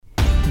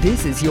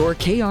This is your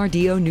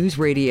KRDO News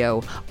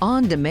Radio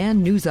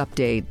on-demand news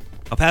update.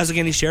 El Paso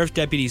County Sheriff's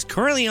deputies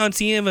currently on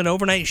scene of an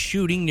overnight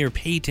shooting near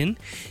Peyton.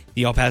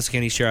 The El Paso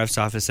County Sheriff's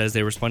Office says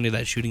they responded to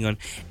that shooting on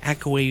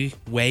Akaway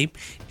Way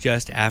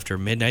just after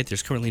midnight.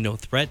 There's currently no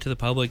threat to the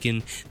public,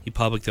 and the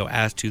public, though,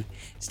 asked to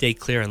stay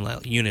clear and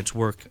let units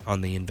work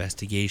on the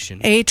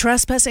investigation. A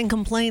trespassing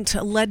complaint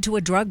led to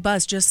a drug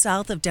bust just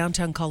south of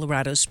downtown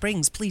Colorado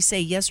Springs. Police say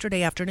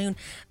yesterday afternoon,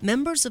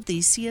 members of the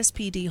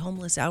CSPD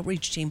homeless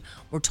outreach team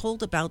were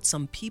told about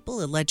some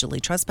people allegedly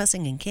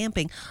trespassing and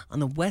camping on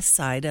the west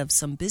side of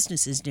some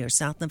businesses near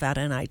South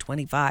Nevada and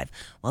I-25.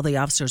 While the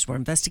officers were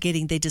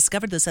investigating, they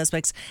discovered the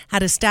suspects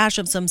had a stash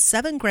of some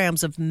 7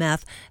 grams of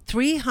meth,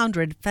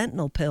 300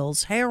 fentanyl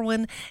pills,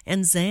 heroin,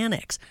 and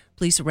Xanax.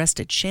 Police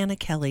arrested Shanna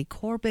Kelly,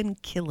 Corbin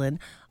Killen,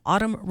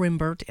 Autumn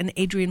Rimbert, and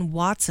Adrian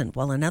Watson,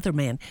 while another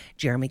man,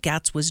 Jeremy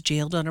Gatz, was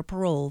jailed on a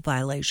parole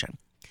violation.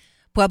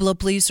 Pueblo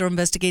police are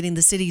investigating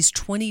the city's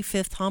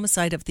 25th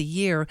homicide of the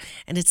year,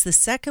 and it's the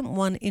second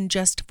one in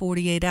just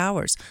 48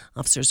 hours.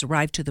 Officers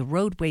arrived to the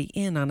Roadway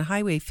Inn on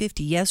Highway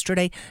 50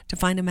 yesterday to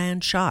find a man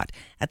shot.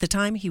 At the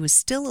time, he was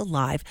still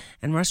alive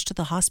and rushed to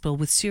the hospital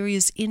with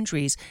serious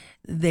injuries.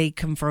 They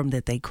confirmed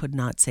that they could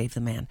not save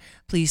the man.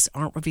 Police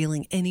aren't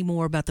revealing any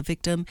more about the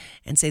victim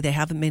and say they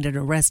haven't made an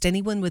arrest.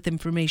 Anyone with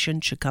information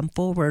should come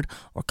forward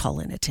or call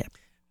in a tip.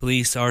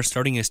 Police are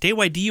starting a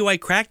statewide DUI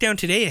crackdown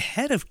today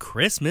ahead of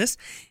Christmas,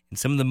 and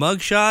some of the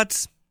mug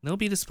shots, they'll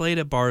be displayed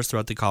at bars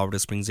throughout the Colorado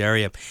Springs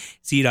area.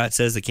 CDOT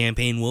says the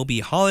campaign will be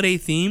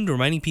holiday-themed,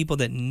 reminding people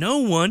that no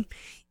one,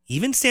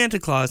 even Santa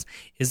Claus,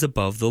 is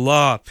above the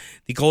law.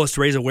 The goal is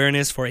to raise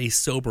awareness for a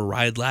sober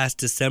ride. Last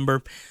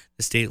December,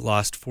 the state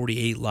lost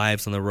 48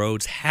 lives on the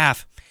roads,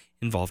 half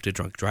involved a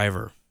drunk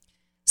driver.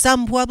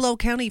 Some Pueblo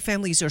County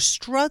families are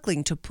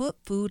struggling to put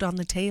food on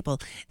the table.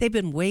 They've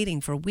been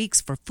waiting for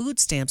weeks for food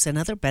stamps and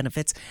other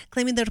benefits,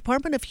 claiming the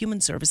Department of Human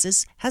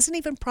Services hasn't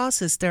even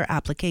processed their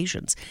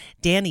applications.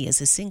 Danny is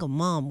a single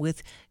mom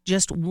with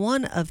just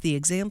one of the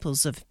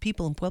examples of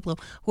people in Pueblo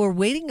who are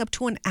waiting up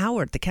to an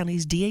hour at the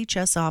county's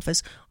DHS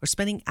office or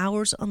spending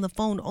hours on the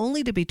phone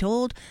only to be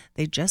told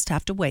they just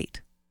have to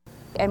wait.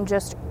 I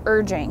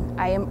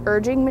am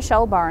urging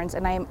Michelle Barnes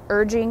and I am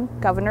urging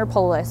Governor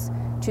Polis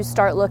to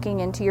start looking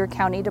into your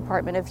county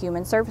Department of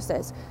Human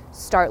Services.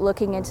 Start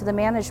looking into the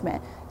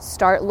management.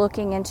 Start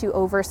looking into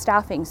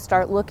overstaffing.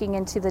 Start looking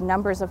into the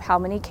numbers of how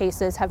many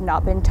cases have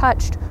not been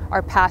touched,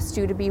 are past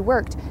due to be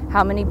worked,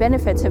 how many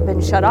benefits have been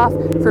shut off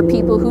for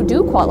people who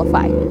do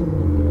qualify.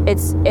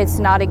 It's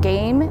not a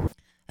game.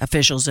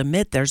 Officials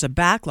admit there's a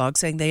backlog,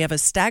 saying they have a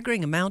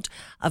staggering amount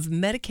of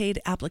Medicaid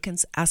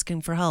applicants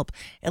asking for help.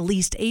 At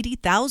least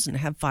 80,000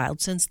 have filed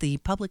since the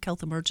public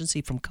health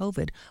emergency from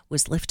COVID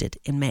was lifted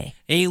in May.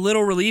 A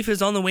little relief is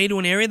on the way to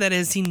an area that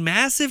has seen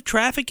massive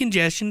traffic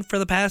congestion for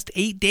the past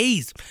 8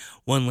 days.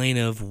 One lane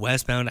of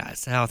westbound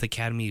South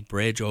Academy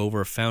Bridge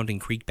over Fountain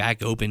Creek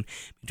back open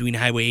between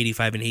Highway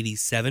 85 and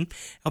 87.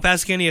 El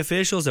Paso County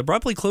officials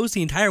abruptly closed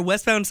the entire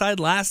westbound side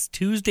last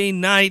Tuesday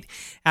night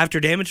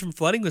after damage from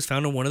flooding was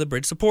found on one of the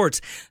bridge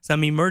supports.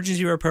 Some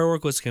emergency repair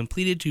work was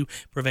completed to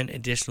prevent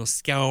additional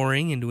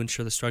scouring and to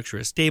ensure the structure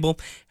is stable.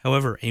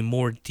 However, a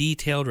more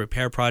detailed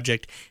repair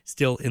project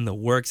still in the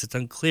works. It's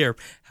unclear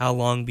how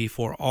long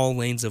before all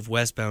lanes of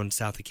westbound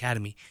South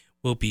Academy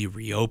will be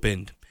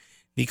reopened.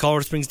 The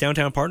Colorado Springs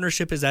Downtown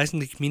Partnership is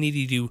asking the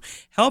community to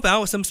help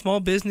out with some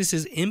small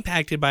businesses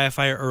impacted by a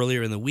fire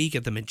earlier in the week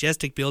at the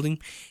Majestic Building.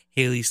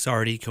 Haley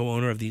Sardi,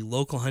 co-owner of the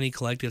local Honey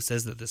Collective,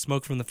 says that the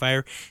smoke from the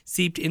fire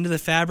seeped into the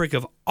fabric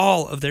of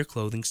all of their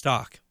clothing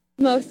stock.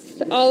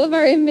 Most all of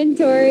our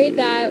inventory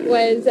that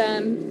was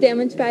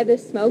damaged by the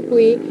smoke,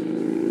 we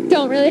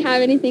don't really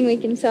have anything we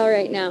can sell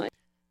right now.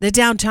 The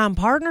Downtown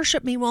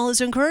Partnership, meanwhile, is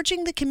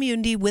encouraging the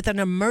community with an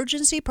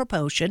emergency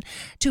promotion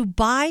to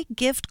buy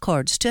gift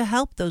cards to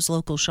help those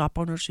local shop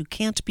owners who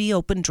can't be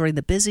open during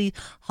the busy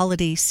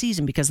holiday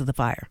season because of the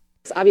fire.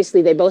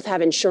 Obviously, they both have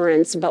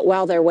insurance, but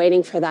while they're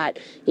waiting for that,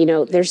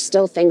 there's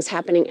still things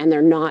happening and they're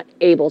not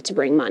able to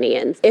bring money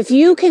in. If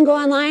you can go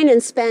online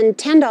and spend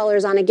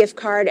 $10 on a gift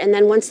card and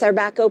then once they're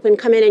back open,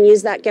 come in and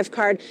use that gift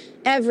card,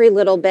 every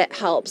little bit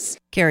helps.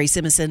 Carrie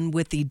Simison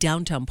with the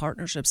Downtown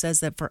Partnership says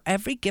that for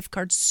every gift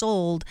card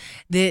sold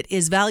that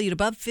is valued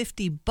above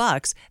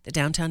 $50, the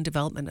Downtown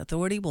Development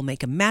Authority will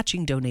make a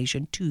matching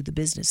donation to the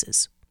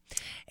businesses.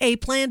 A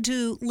plan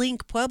to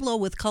link Pueblo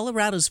with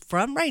Colorado's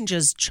Front Range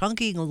is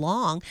chunking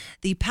along.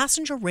 The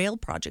passenger rail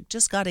project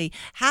just got a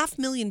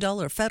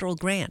 $500,000 federal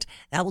grant.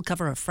 That will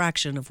cover a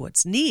fraction of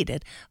what's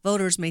needed.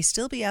 Voters may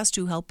still be asked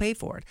to help pay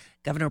for it.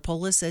 Governor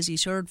Polis says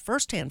he's heard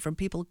firsthand from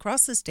people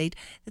across the state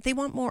that they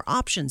want more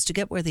options to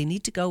get where they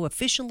need to go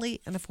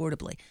efficiently and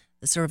affordably.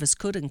 The service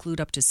could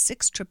include up to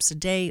 6 trips a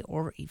day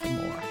or even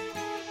more.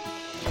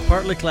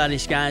 Partly cloudy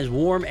skies,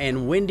 warm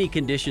and windy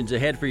conditions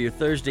ahead for your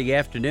Thursday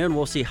afternoon.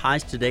 We'll see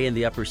highs today in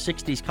the upper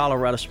 60s,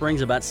 Colorado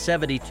Springs, about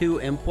 72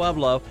 in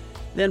Pueblo.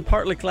 Then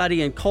partly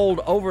cloudy and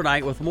cold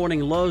overnight with morning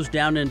lows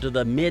down into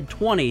the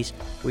mid-20s.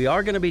 We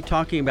are going to be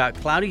talking about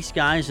cloudy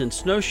skies and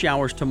snow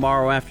showers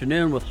tomorrow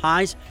afternoon with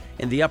highs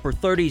in the upper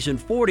 30s and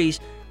 40s.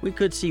 We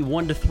could see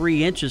 1 to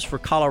 3 inches for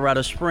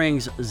Colorado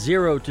Springs,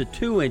 0 to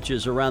 2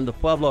 inches around the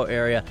Pueblo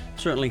area,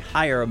 certainly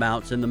higher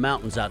amounts in the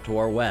mountains out to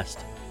our west.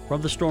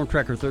 From the Storm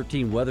Tracker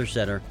 13 Weather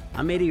Center,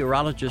 I'm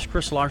meteorologist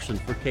Chris Larson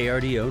for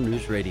KRDO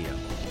News Radio.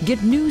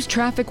 Get news,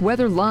 traffic,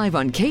 weather live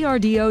on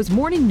KRDO's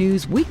Morning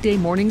News weekday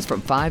mornings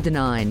from 5 to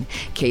 9.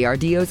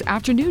 KRDO's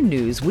Afternoon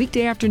News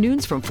weekday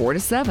afternoons from 4 to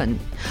 7.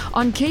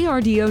 On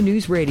KRDO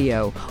News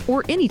Radio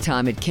or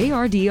anytime at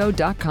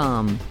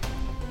krdo.com.